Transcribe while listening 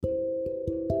Hey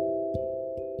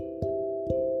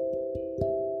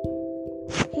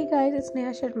guys, it's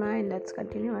Neha Sharma and let's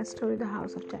continue our story The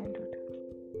House of Childhood.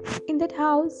 In that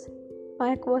house,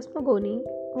 my cosmogony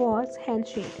was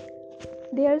handshake.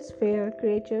 There's where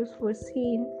creatures were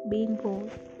seen being born.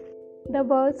 The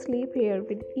birds sleep here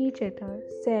with each other,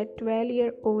 said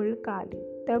 12-year-old Kali,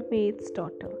 the maid's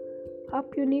daughter. A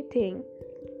puny thing,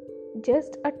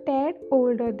 just a tad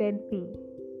older than me.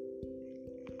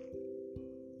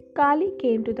 Kali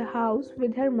came to the house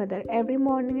with her mother every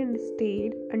morning and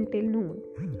stayed until noon.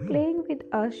 Playing with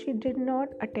us, she did not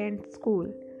attend school.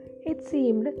 It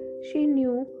seemed she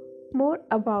knew more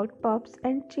about pups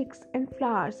and chicks and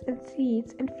flowers and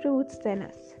seeds and fruits than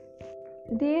us.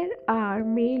 There are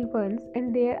male ones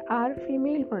and there are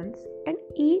female ones, and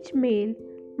each male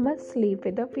must sleep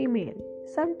with a female,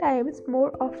 sometimes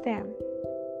more of them.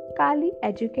 Kali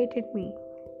educated me.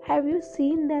 Have you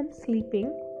seen them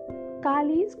sleeping?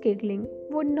 Kali's giggling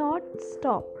would not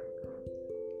stop.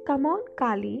 Come on,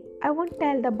 Kali, I won't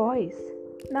tell the boys.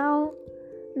 Now,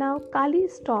 Kali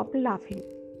stopped laughing.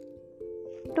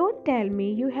 Don't tell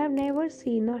me you have never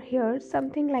seen or heard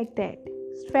something like that.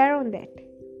 Swear on that,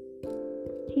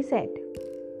 he said.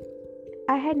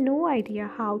 I had no idea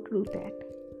how to do that,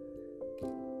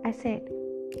 I said.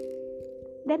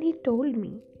 Then he told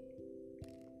me.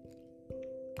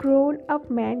 Grown up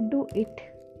men do it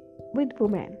with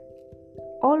women,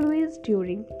 always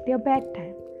during their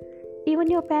bedtime, even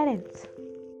your parents.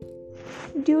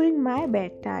 During my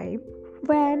bedtime,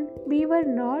 when we were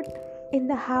not in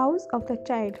the house of the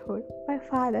childhood, my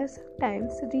father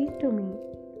sometimes read to me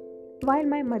while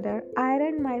my mother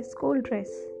ironed my school dress.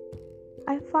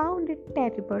 I found it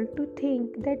terrible to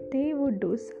think that they would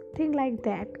do something like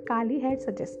that Kali had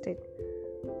suggested,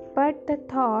 but the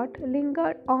thought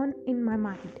lingered on in my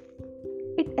mind.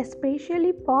 It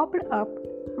especially popped up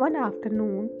one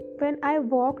afternoon when I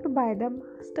walked by the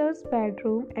master's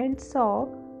bedroom and saw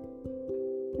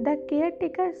the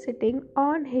caretaker sitting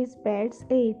on his bed's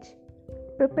edge,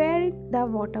 preparing the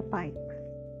water pipe,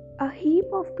 a heap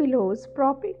of pillows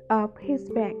propping up his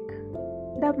back.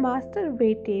 The master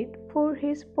waited for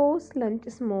his post-lunch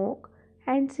smoke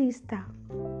and siesta.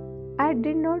 I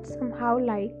did not somehow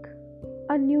like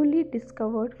a newly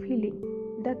discovered feeling,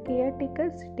 the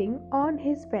caretaker sitting on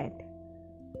his bed.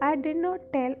 I did not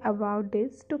tell about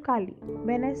this to Kali.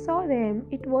 When I saw them,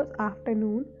 it was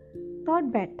afternoon,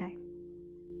 not bedtime.